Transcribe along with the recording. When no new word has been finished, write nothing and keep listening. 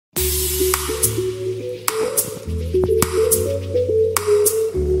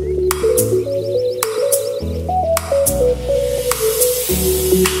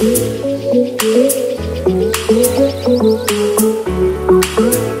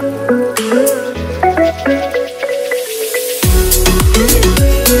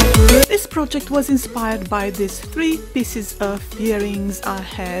project was inspired by these 3 pieces of earrings I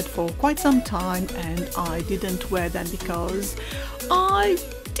had for quite some time, and I didn't wear them because I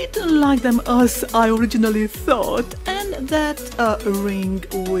didn't like them as I originally thought. And that ring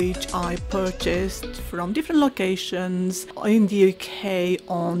which I purchased from different locations in the UK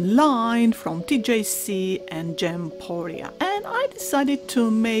online from TJC and Gemporia, and I decided to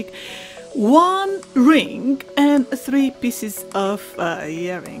make 1 ring and 3 pieces of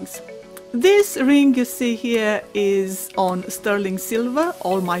earrings. This ring you see here is on sterling silver.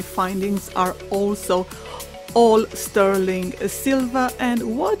 All my findings are also all sterling silver,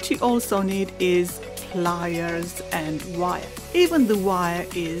 and what you also need is pliers and wire. Even the wire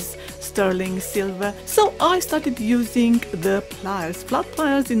is sterling silver. So I started using the pliers, flat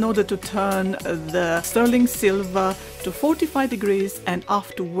pliers, in order to turn the sterling silver to 45 degrees, and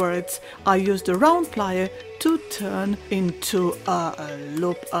afterwards I used a round plier to turn into a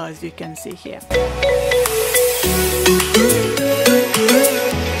loop, as you can see here.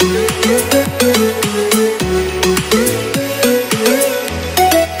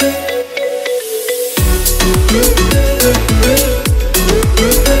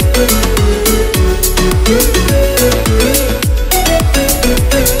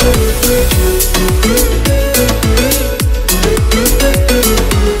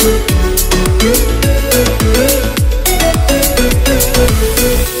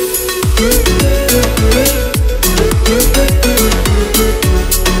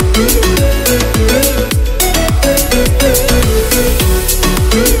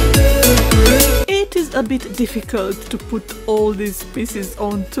 A bit difficult to put all these pieces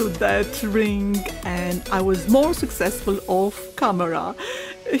onto that ring, and I was more successful off camera.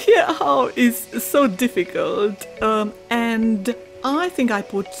 Here how is so difficult, and I think I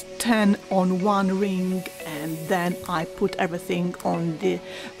put 10 on 1 ring, and then I put everything on the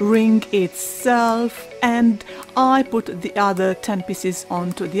ring itself, and I put the other 10 pieces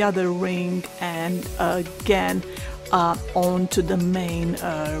onto the other ring, and again onto the main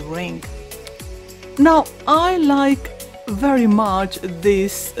ring. Now I like very much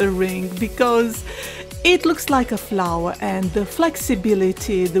this ring because it looks like a flower, and the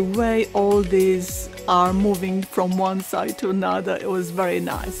flexibility, the way all these are moving from one side to another, it was very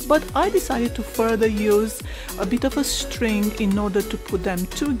nice. But I decided to further use a bit of a string in order to put them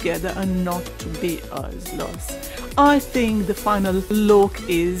together and not to be as loose. I think the final look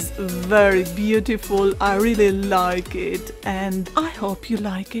is very beautiful. I really like it, and I hope you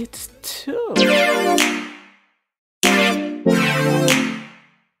like it too.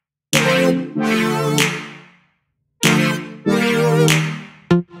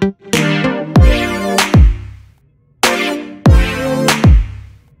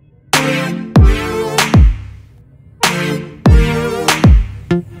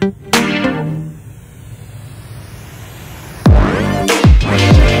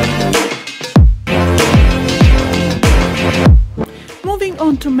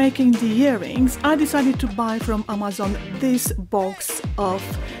 On to making the earrings, I decided to buy from Amazon this box of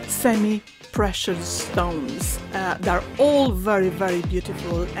semi-precious stones. They're all very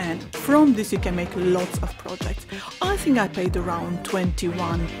beautiful, and from this you can make lots of projects. I think I paid around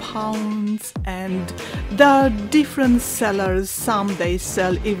 £21, and there are different sellers. Some they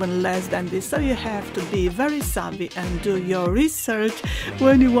sell even less than this, so you have to be very savvy and do your research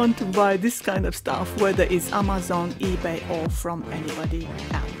when you want to buy this kind of stuff, whether it's Amazon, eBay, or from anybody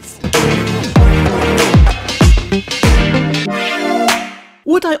else.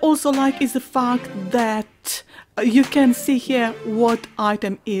 What I also like is the fact that you can see here what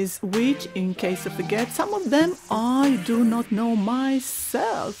item is which, in case I forget. Some of them I do not know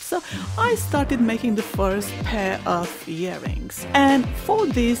myself. So I started making the first pair of earrings, and for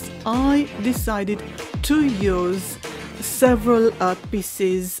this I decided to use several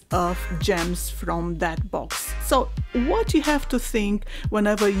pieces of gems from that box. So what you have to think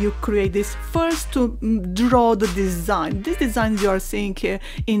whenever you create this, first to draw the design. These designs you are seeing here,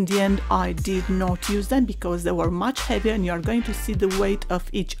 in the end I did not use them because they were much heavier, and you are going to see the weight of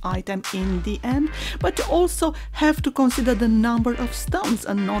each item in the end. But you also have to consider the number of stones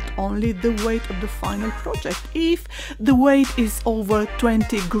and not only the weight of the final project. If the weight is over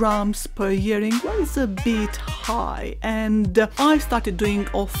 20 grams per earring, well, it's a bit high, and I started doing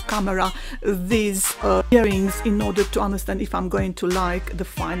off camera these earrings in order to understand if I'm going to like the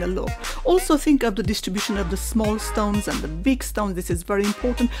final look. Also think of the distribution of the small stones and the big stones. This is very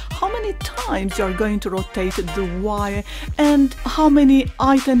important. How many times you are going to rotate the wire and how many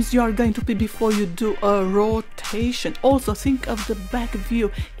items you are going to put before you do a rotation. Also think of the back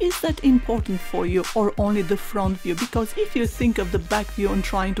view. Is that important for you or only the front view? Because if you think of the back view and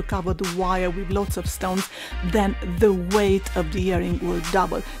trying to cover the wire with lots of stones, then the weight of the earring will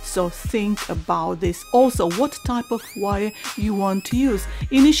double. So think about this. Also, what type of wire you want to use.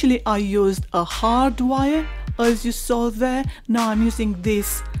 Initially I used a hard wire, as you saw there. Now I'm using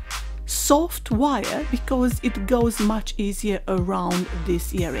this soft wire because it goes much easier around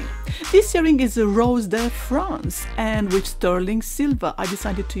this earring. This earring is a Rose de France and with sterling silver. I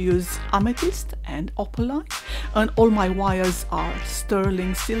decided to use amethyst and opaline, and all my wires are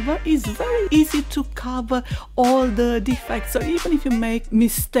sterling silver. It's very easy to cover all the defects, so even if you make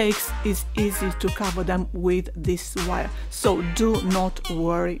mistakes, it's easy to cover them with this wire. So do not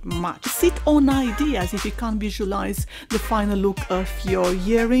worry much. Sit on ideas if you can't visualize the final look of your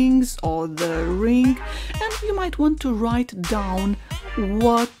earrings or the ring, and you might want to write down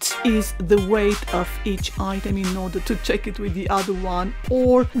what is the weight of each item in order to check it with the other one,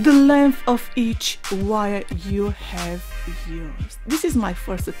 or the length of each wire you have used. This is my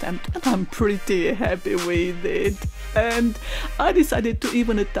first attempt and I'm pretty happy with it, and I decided to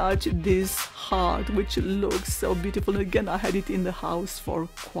even attach this heart which looks so beautiful. Again, I had it in the house for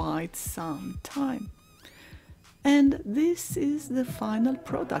quite some time. And this is the final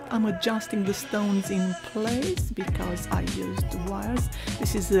product. I'm adjusting the stones in place because I used wires.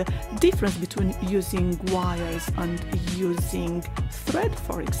 This is the difference between using wires and using thread,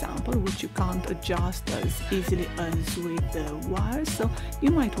 for example, which you can't adjust as easily as with the wires. So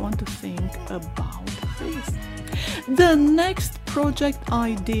you might want to think about this. The next project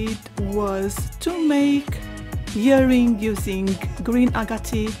I did was to make earring using green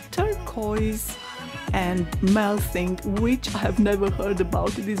agate, turquoise and melting, which I have never heard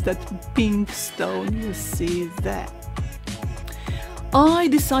about. It is that pink stone you see there. I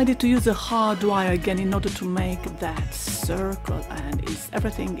decided to use a hard wire again in order to make that circle, and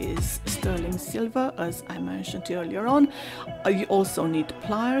everything is sterling silver, as I mentioned earlier on. You also need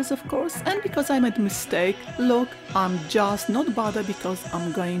pliers, of course, and because I made a mistake, look, I'm just not bothered because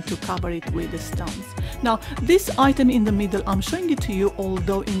I'm going to cover it with the stones. Now this item in the middle, I'm showing it to you,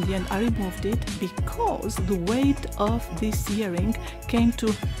 although in the end I removed it because the weight of this earring came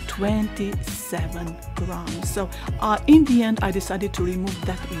to 27 grams. So in the end I decided to remove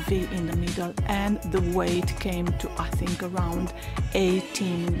that V in the middle, and the weight came to, I think, around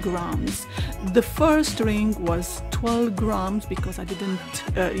 18 grams. The first ring was 12 grams because I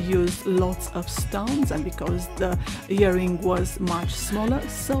didn't use lots of stones and because the earring was much smaller.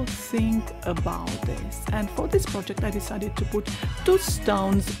 So think about this. And for this project I decided to put 2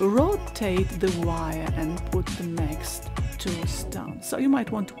 stones, rotate the wire and put the next 2 stones. So you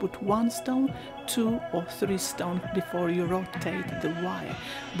might want to put 1 stone, 2 or 3 stones before you rotate the wire,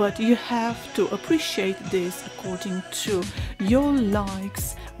 but you have to appreciate this according to your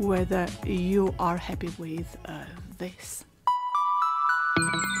likes, whether you are happy with this.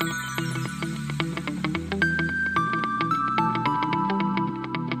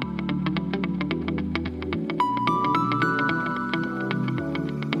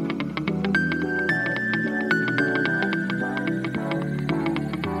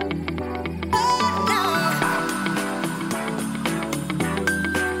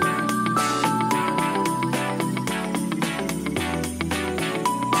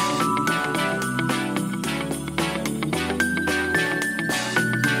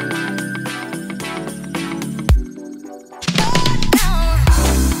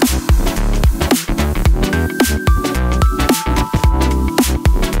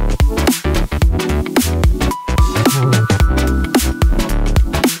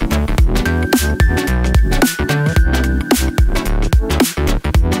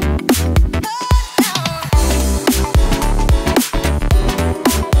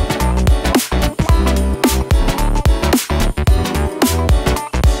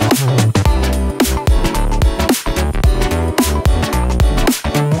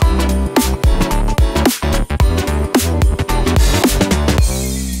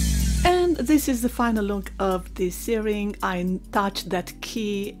 This is the final look of this earring. I touched that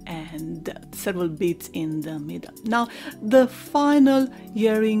key and several beads in the middle. Now the final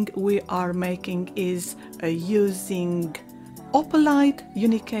earring we are making is using opalite,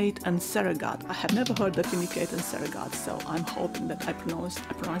 unicate and Saragat. I have never heard of unicate and Saragat, so I'm hoping that I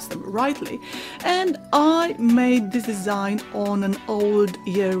pronounced them rightly. And I made this design on an old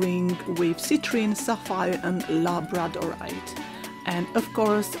earring with citrine, sapphire and labradorite. And of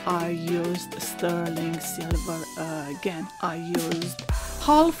course I used sterling silver again. I used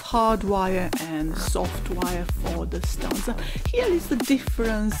half hard wire and soft wire for the stones. Here is the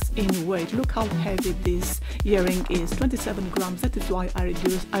difference in weight. Look how heavy this earring is, 27 grams. That is why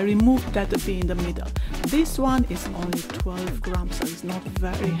I removed that bit in the middle. This one is only 12 grams, so it's not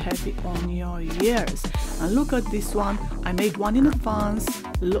very heavy on your ears. And look at this one. I made one in advance.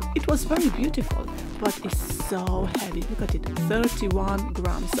 Look, it was very beautiful, but it's so heavy. Look at it, 31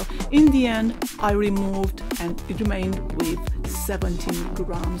 grams. So in the end I removed and it remained with 17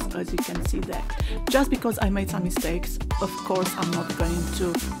 grams, as you can see there. Just because I made some mistakes, of course I'm not going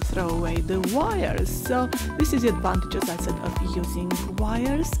to throw away the wires. So this is the advantage, as I said, of using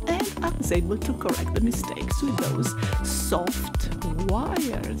wires, and I was able to correct the mistakes with those soft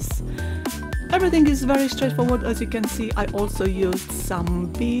wires. Everything is very straightforward, as you can see. I also used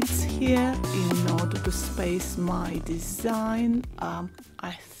some beads here in order to space my design.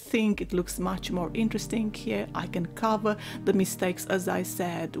 I think it looks much more interesting here. I can cover the mistakes, as I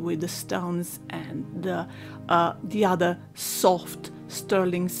said, with the stones and the other soft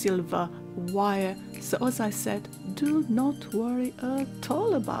sterling silver wire. So as I said, do not worry at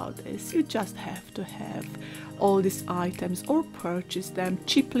all about this. You just have to have all these items or purchase them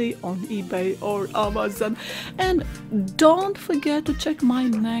cheaply on eBay or Amazon. And don't forget to check my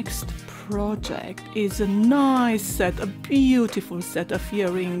next project. It's a nice set, a beautiful set of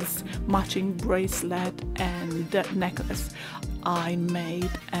earrings, matching bracelet and necklace I made,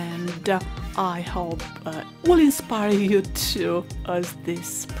 and I hope will inspire you too as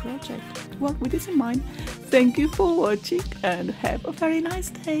this project. Well, with this in mind, thank you for watching and have a very nice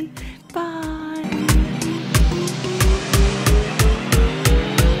day. Bye.